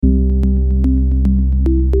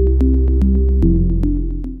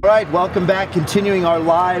right, welcome back. Continuing our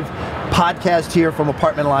live podcast here from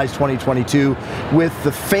Apartmentalize 2022 with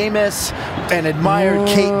the famous and admired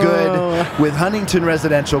Kate Good with Huntington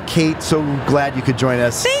Residential. Kate, so glad you could join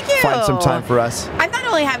us. Thank you. Find some time for us. I'm not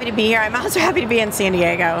only happy to be here, I'm also happy to be in San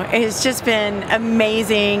Diego. It's just been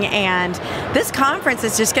amazing, and this conference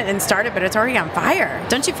is just getting started, but it's already on fire.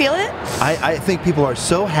 Don't you feel it? I think people are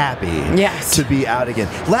so happy to be out again.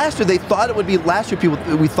 Last year, we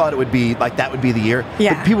thought it would be like that would be the year.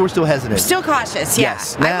 Yeah. But people were still hesitant. Still cautious, yeah.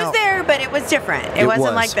 Yes. I was there, but it was different. It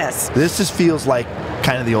wasn't like this. This just feels like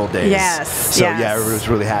kind of the old days. Yes. So yeah, everyone was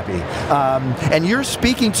really happy. And you're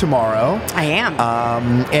speaking tomorrow. I am.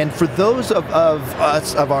 And for those of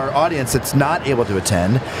our audience that's not able to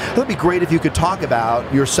attend, it would be great if you could talk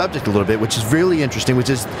about your subject a little bit, which is really interesting, which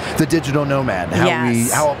is the digital nomad.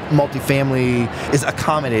 How multifamily is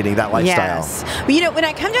accommodating that lifestyle. Yes. Well, when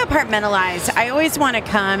I come to Apartmentalize, I always want to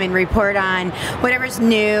come and report on whatever's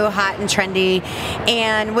new, hot, and trendy.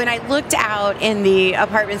 And when I looked out in the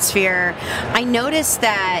apartment sphere, I noticed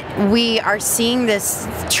that we are seeing this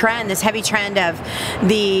trend, this heavy trend of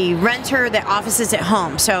the renter that offices at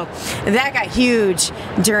home. So that got huge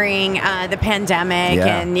during the pandemic,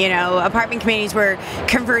 and apartment communities were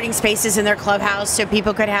converting spaces in their clubhouse so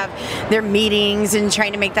people could have their meetings and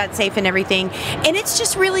trying to make that safe and everything. And it's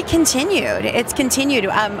just really continued. It's continued.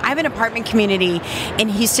 I have an apartment community in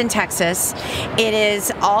Houston, Texas. It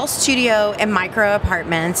is all studio and micro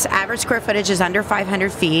apartments. Average square footage is under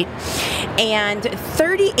 500 feet. And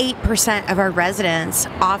 38% of our residents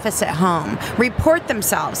office at home, report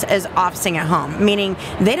themselves as officing at home, meaning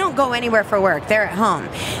they don't go anywhere for work. They're at home.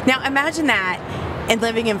 Now imagine that, and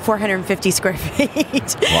living in 450 square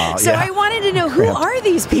feet. Wow, so I wanted to know, who are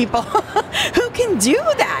these people? Who can do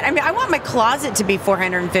that? I mean, I want my closet to be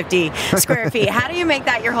 450 square feet. How do you make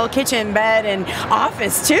that your whole kitchen, bed, and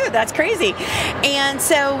office too? That's crazy. And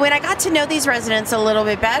so when I got to know these residents a little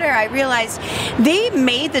bit better, I realized they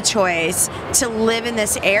made the choice to live in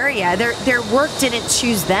this area. Their work didn't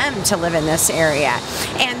choose them to live in this area.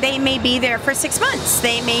 And they may be there for 6 months.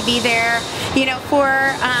 They may be there, for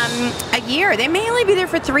a year. They may only be there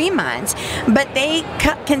for 3 months, but they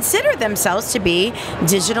consider themselves to be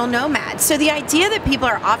digital nomads. So the idea that people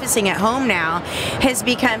are officing at home now has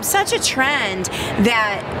become such a trend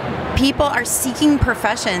that people are seeking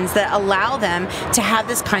professions that allow them to have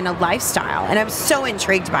this kind of lifestyle, and I'm so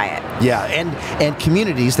intrigued by it. Yeah, and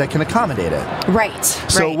communities that can accommodate it. Right.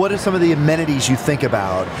 So what are some of the amenities you think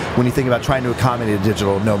about when you think about trying to accommodate a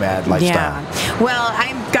digital nomad lifestyle? Yeah. Well,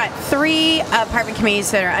 I've got 3 apartment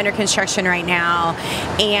communities that are under construction right now,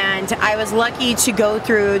 and I was lucky to go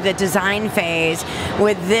through the design phase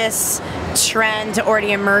with this trend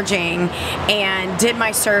already emerging, and did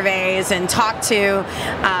my surveys and talked to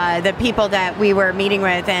the people that we were meeting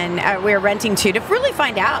with and we were renting to really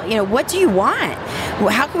find out, what do you want?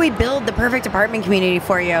 How can we build the perfect apartment community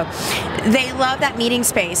for you? They love that meeting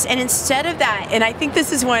space, and instead of that, and I think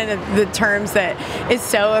this is one of the terms that is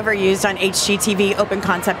so overused on HGTV, open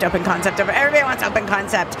concept, everybody wants open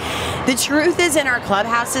concept. The truth is, in our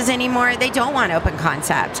clubhouses anymore, they don't want open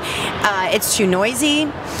concept. It's too noisy.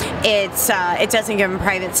 It doesn't give them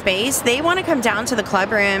private space. They want to come down to the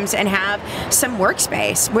club rooms and have some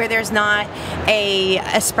workspace where there's not a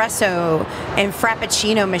espresso and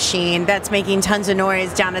frappuccino machine that's making tons of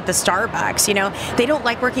noise down at the Starbucks. They don't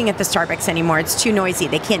like working at the Starbucks anymore. It's too noisy.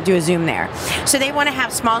 They can't do a Zoom there. So they want to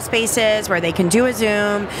have small spaces where they can do a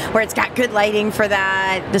Zoom, where it's got good lighting for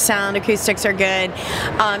that, the sound acoustics are good,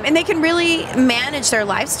 and they can really manage their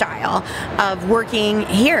lifestyle of working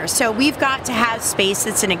here. So we've got to have space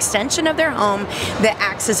that's an extension of their home that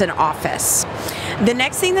acts as an office. The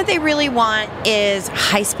next thing that they really want is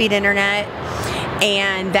high-speed internet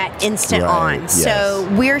and that instant on. Yes. So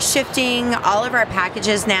we're shifting all of our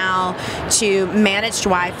packages now to managed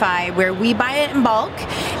Wi-Fi, where we buy it in bulk.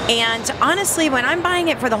 And honestly, when I'm buying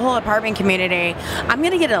it for the whole apartment community, I'm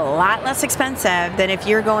going to get it a lot less expensive than if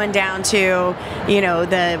you're going down to,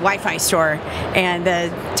 the Wi-Fi store and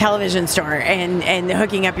the television store and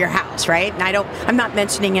hooking up your house, right? And I'm not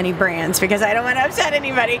mentioning any brands because I don't want to upset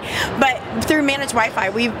anybody. But through managed Wi-Fi,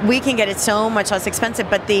 we can get it so much less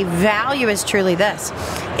expensive. But the value is truly this.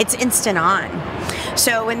 It's instant on.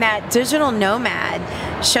 So when that digital nomad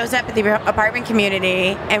shows up at the apartment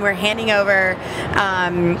community and we're handing over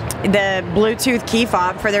the Bluetooth key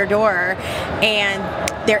fob for their door, and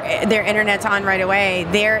their internet's on right away,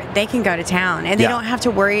 they can go to town, and they don't have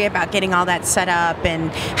to worry about getting all that set up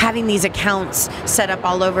and having these accounts set up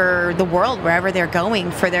all over the world wherever they're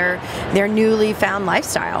going for their newly found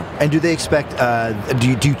lifestyle. And do they expect? Do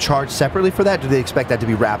you charge separately for that? Do they expect that to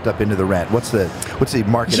be wrapped up into the rent? What's the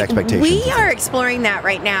market expectation? We are exploring that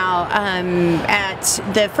right now. At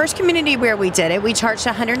the first community where we did it, we charged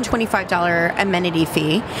 $125 amenity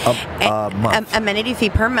fee. A month. Amenity fee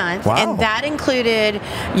per month. Wow. And that included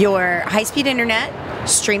your high-speed internet,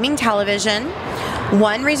 streaming television,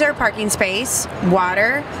 one reserved parking space,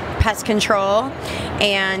 water, pest control,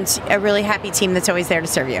 and a really happy team that's always there to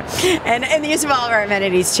serve you. And the use of all of our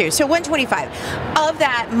amenities too. So $125. Of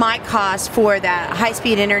that, my cost for that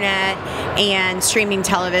high-speed internet and streaming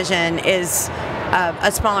television is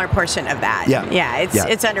a smaller portion of that.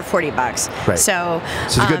 It's under $40. Right. So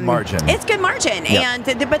it's a good margin. It's good margin. Yeah.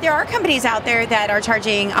 But there are companies out there that are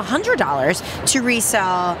charging $100 to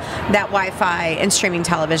resell that Wi-Fi and streaming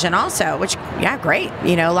television also, which, great.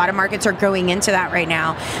 A lot of markets are going into that right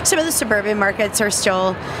now. Some of the suburban markets are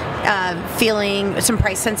still feeling some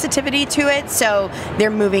price sensitivity to it, so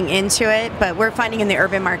they're moving into it. But we're finding in the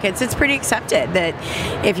urban markets, it's pretty accepted that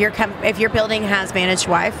if your building has managed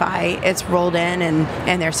Wi-Fi, it's rolled in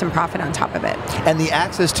and there's some profit on top of it. And the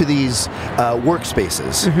access to these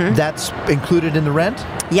workspaces, that's included in the rent?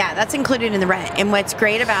 Yeah, that's included in the rent. And what's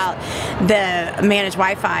great about the managed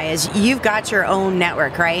Wi-Fi is you've got your own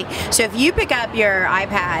network, right? So if you pick up your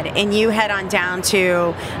iPad and you head on down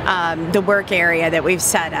to the work area that we've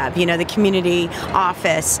set up, the community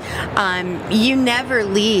office, you never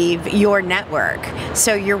leave your network.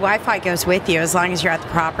 So your Wi-Fi goes with you as long as you're at the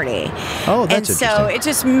property. Oh, that's interesting. And so it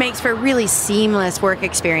just makes for a really seamless work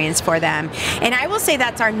experience for them. And I will say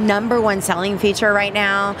that's our number one selling feature right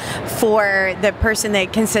now for the person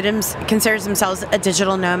that considers themselves a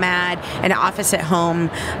digital nomad, an office at home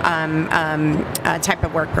type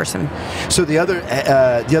of work person. So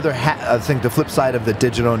I think the flip side of the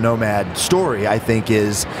digital nomad story, I think,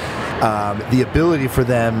 is the ability for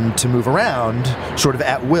them to move around sort of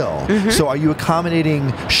at will. So are you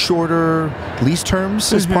accommodating shorter lease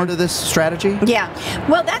terms as part of this strategy? Yeah.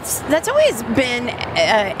 Well, that's always been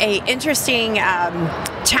a interesting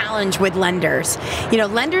challenge with lenders.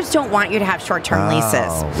 Lenders don't want you to have short-term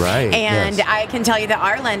leases. Right. And yes. I can tell you that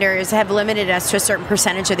our lenders have limited us to a certain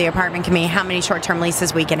percentage of the apartment community, how many short-term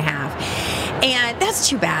leases we can have. And that's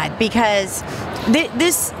too bad because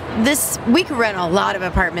we could rent a lot of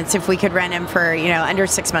apartments if we could rent them for under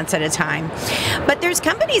 6 months at a time. But there's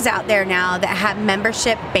companies out there now that have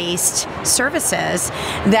membership-based services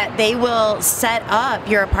that they will set up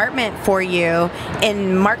your apartment for you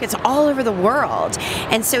in markets all over the world.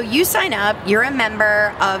 And so you sign up, you're a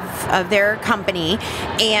member of their company,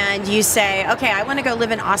 and you say, okay, I want to go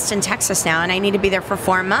live in Austin, Texas now, and I need to be there for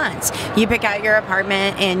 4 months. You pick out your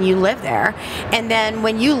apartment and you live there. And then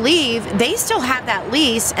when you leave, they still have that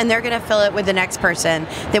lease, and they're going to fill it with the next person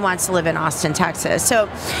that wants to live in Austin, Texas. So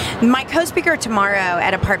my co-speaker tomorrow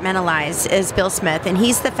at Apartmentalize is Bill Smith, and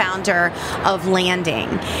he's the founder of Landing.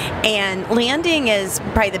 And Landing is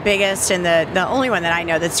probably the biggest and the only one that I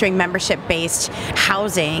know that's doing membership-based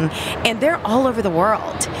housing, and they're all over the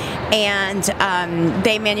world. And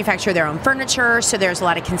they manufacture their own furniture, so there's a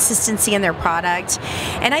lot of consistency in their product.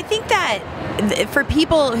 And I think that for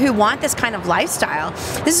people who want this kind of lifestyle,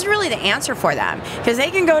 this is really the answer for them, because they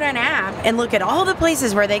can go to an app and look at all the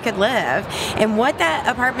places where they could live and what that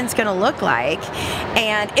apartment's going to look like.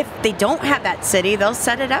 And if they don't have that city, they'll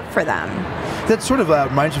set it up for them. That sort of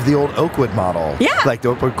reminds me of the old Oakwood model. Yeah. Like the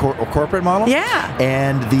Oakwood corporate model. Yeah.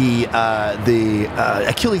 And the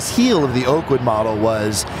Achilles heel of the Oakwood model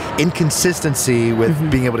was inconsistency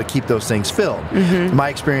with being able to keep those things filled. My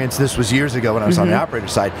experience, this was years ago when I was on the operator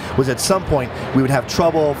side, was at some point we would have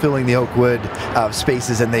trouble filling the Oakwood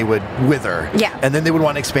spaces and they would wither. Yeah. And then they would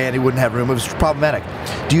want to expand, it wouldn't have room. It was problematic.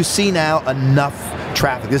 Do you see now enough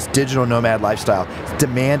traffic, this digital nomad lifestyle,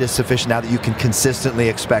 demand is sufficient now that you can consistently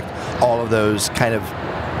expect all of those kind of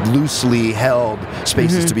loosely held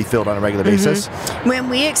spaces to be filled on a regular basis? When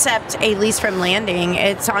we accept a lease from Landing,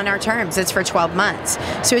 it's on our terms. It's for 12 months.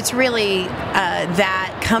 So it's really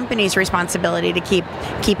that company's responsibility to keep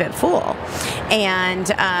it full. And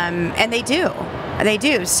they do. They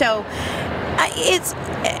do. So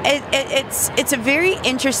It's a very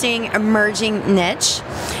interesting emerging niche,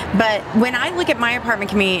 but when I look at my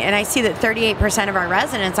apartment community and I see that 38% of our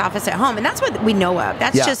residents office at home, and that's what we know of.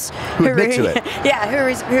 That's just who admits to it.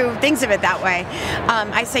 who thinks of it that way.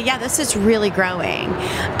 I say, this is really growing.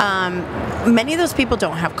 Many of those people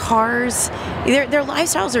don't have cars. Their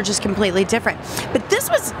lifestyles are just completely different. But this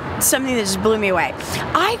was something that just blew me away.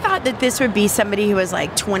 I thought that this would be somebody who was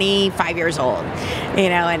like 25 years old,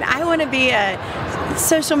 and I want to be a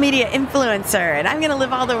social media influencer, and I'm going to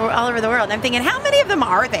live all over the world. And I'm thinking, how many of them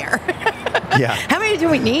are there? Yeah. How many do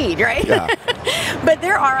we need, right? Yeah. But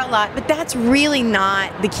there are a lot, but that's really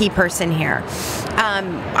not the key person here.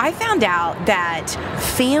 I found out that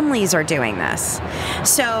families are doing this.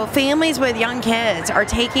 So families with young kids are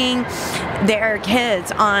taking their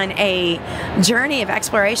kids on a journey of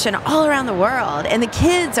exploration all around the world, and the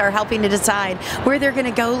kids are helping to decide where they're going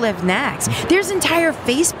to go live next. There's entire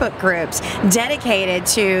Facebook groups dedicated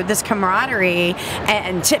to this camaraderie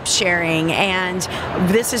and tip sharing, and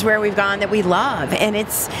this is where we've gone that we love, and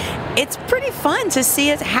it's pretty fun to see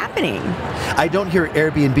it happening. I don't hear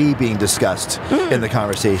Airbnb being discussed in the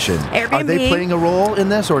conversation. Airbnb, are they playing a role in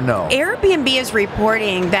this or no? Airbnb is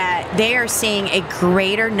reporting that they are seeing a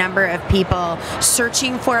greater number of people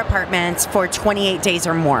searching for apartments for 28 days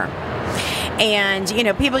or more. And,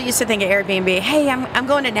 people used to think of Airbnb, hey, I'm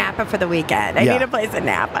going to Napa for the weekend. I need a place in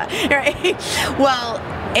Napa, right? Well,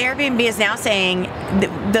 Airbnb is now saying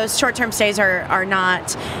those short-term stays are not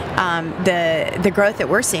the growth that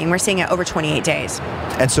we're seeing. We're seeing it over 28 days.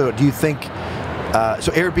 And so do you think,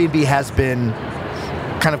 so Airbnb has been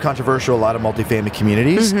kind of controversial, a lot of multifamily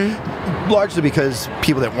communities, largely because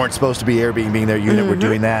people that weren't supposed to be Airbnb their unit were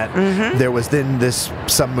doing that. There was then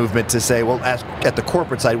some movement to say, well, at the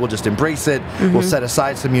corporate side, we'll just embrace it. We'll set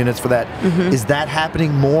aside some units for that. Is that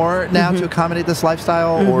happening more now to accommodate this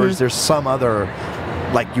lifestyle, or is there some other,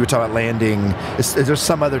 like you were talking about landing, is there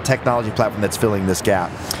some other technology platform that's filling this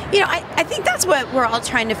gap? I think that's what we're all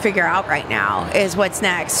trying to figure out right now, is what's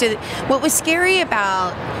next. So what was scary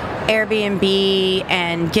about Airbnb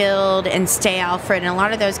and Guild and Stay Alfred and a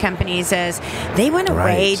lot of those companies is they went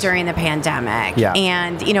away during the pandemic,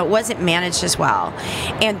 and it wasn't managed as well,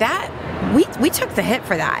 and that we took the hit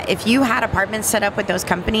for that. If you had apartments set up with those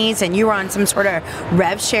companies and you were on some sort of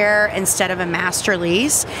rev share instead of a master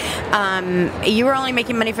lease, you were only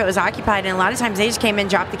making money if it was occupied, and a lot of times they just came in,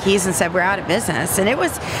 dropped the keys, and said we're out of business. And there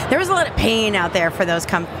was a lot of pain out there for those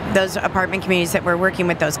apartment communities that were working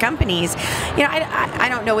with those companies. I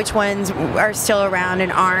don't know which ones are still around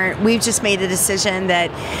and aren't. We've just made a decision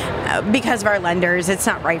that because of our lenders, it's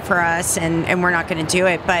not right for us, and we're not going to do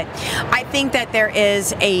it. But I think that there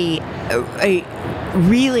is a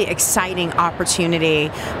really exciting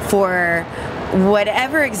opportunity for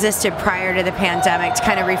whatever existed prior to the pandemic to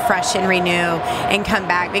kind of refresh and renew and come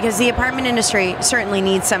back, because the apartment industry certainly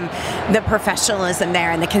needs the professionalism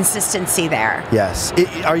there and the consistency there. Yes.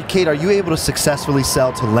 Kate, are you able to successfully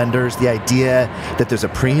sell to lenders the idea that there's a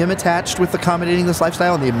premium attached with accommodating this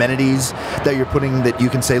lifestyle and the amenities that you're putting, that you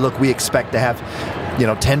can say, look, we expect to have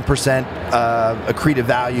 10% accretive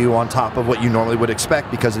value on top of what you normally would expect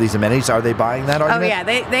because of these amenities? Are they buying that argument? Oh yeah,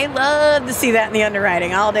 they love to see that in the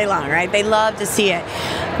underwriting all day long, right? They love to see it.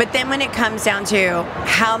 But then when it comes down to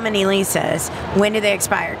how many leases, when do they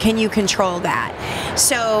expire, can you control that?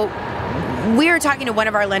 So we are talking to one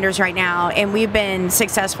of our lenders right now, and we've been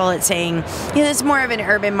successful at saying, it's more of an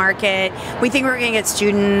urban market. We think we're going to get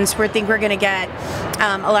students. We think we're going to get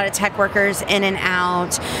a lot of tech workers in and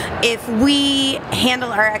out. If we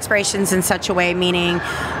handle our expirations in such a way, meaning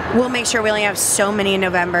we'll make sure we only have so many in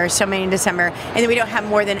November, so many in December, and then we don't have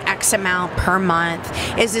more than X amount per month,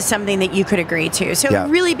 is this something that you could agree to? So it would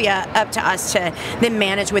really be up to us to then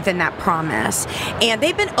manage within that promise. And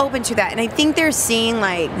they've been open to that, and I think they're seeing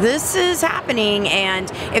this is happening,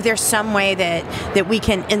 and if there's some way that we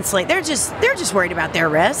can insulate, they're just worried about their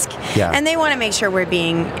risk, and they want to make sure we're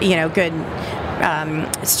being good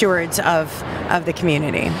stewards of the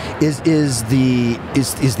community. Is the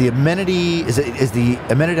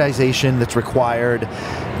amenitization that's required,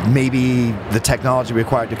 maybe the technology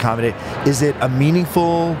required to accommodate, is it a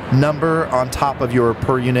meaningful number on top of your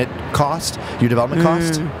per unit cost, your development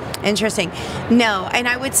cost? Interesting. No, and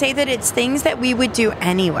I would say that it's things that we would do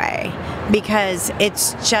anyway, because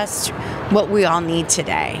it's just what we all need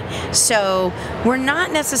today. So we're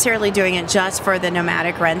not necessarily doing it just for the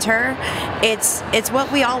nomadic renter. It's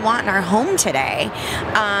what we all want in our home today.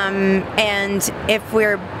 And if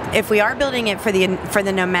we are building it for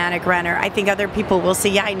the nomadic renter, I think other people will say,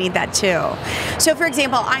 yeah, I need that too. So for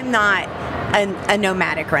example, I'm not a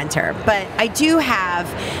nomadic renter. But I do have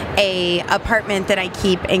a apartment that I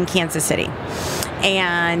keep in Kansas City.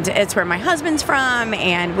 And it's where my husband's from,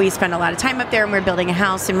 and we spend a lot of time up there, and we're building a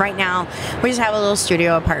house, and right now we just have a little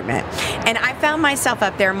studio apartment. And I found myself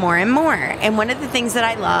up there more and more. And one of the things that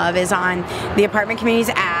I love is on the Apartment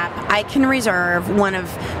Communities app, I can reserve one of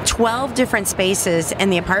 12 different spaces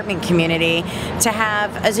in the apartment community to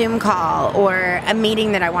have a Zoom call or a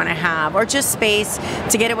meeting that I want to have, or just space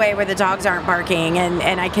to get away where the dogs aren't barking,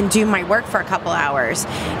 and I can do my work for a couple hours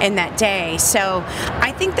in that day. So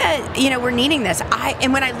I think that, we're needing this.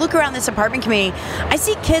 And when I look around this apartment community, I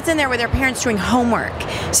see kids in there with their parents doing homework.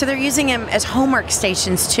 So they're using them as homework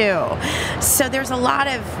stations too. So there's a lot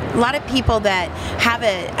of people that have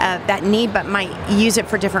that need but might use it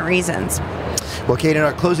for different reasons. Well, Kate, in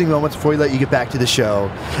our closing moments before we let you get back to the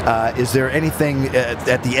show, is there anything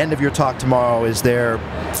at the end of your talk tomorrow, is there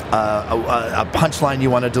a punchline you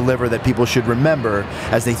want to deliver that people should remember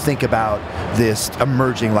as they think about this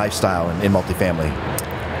emerging lifestyle in multifamily?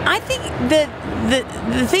 I think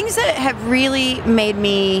the things that have really made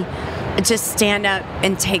me just stand up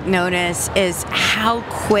and take notice is how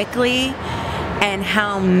quickly and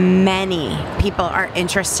how many people are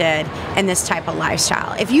interested in this type of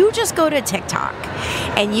lifestyle. If you just go to TikTok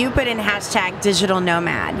and you put in hashtag digital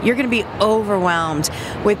nomad, you're going to be overwhelmed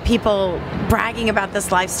with people bragging about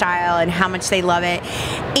this lifestyle and how much they love it,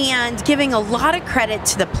 and giving a lot of credit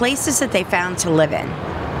to the places that they found to live in.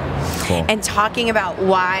 Cool. And talking about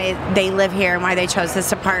why they live here and why they chose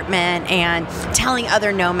this apartment, and telling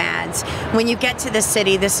other nomads, when you get to the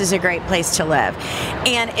city, this is a great place to live.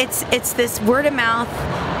 And it's this word of mouth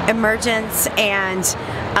emergence and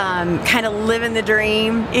kind of living the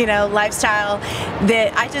dream, lifestyle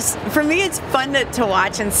that for me, it's fun to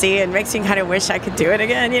watch and see, and makes me kind of wish I could do it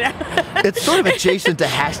again, It's sort of adjacent to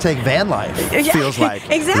hashtag van life, feels like.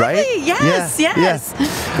 Exactly, right? yes. Yeah.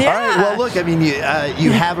 All right, well, look,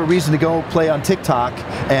 you have a reason to go play on TikTok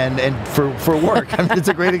and for work. It's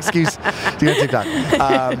a great excuse to go to TikTok.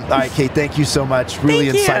 All right, Kate, thank you so much. Really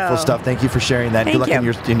insightful stuff. Thank you for sharing that. Good luck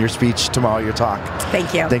in your speech tomorrow, your talk.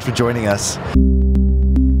 Thank you. Thanks for joining us.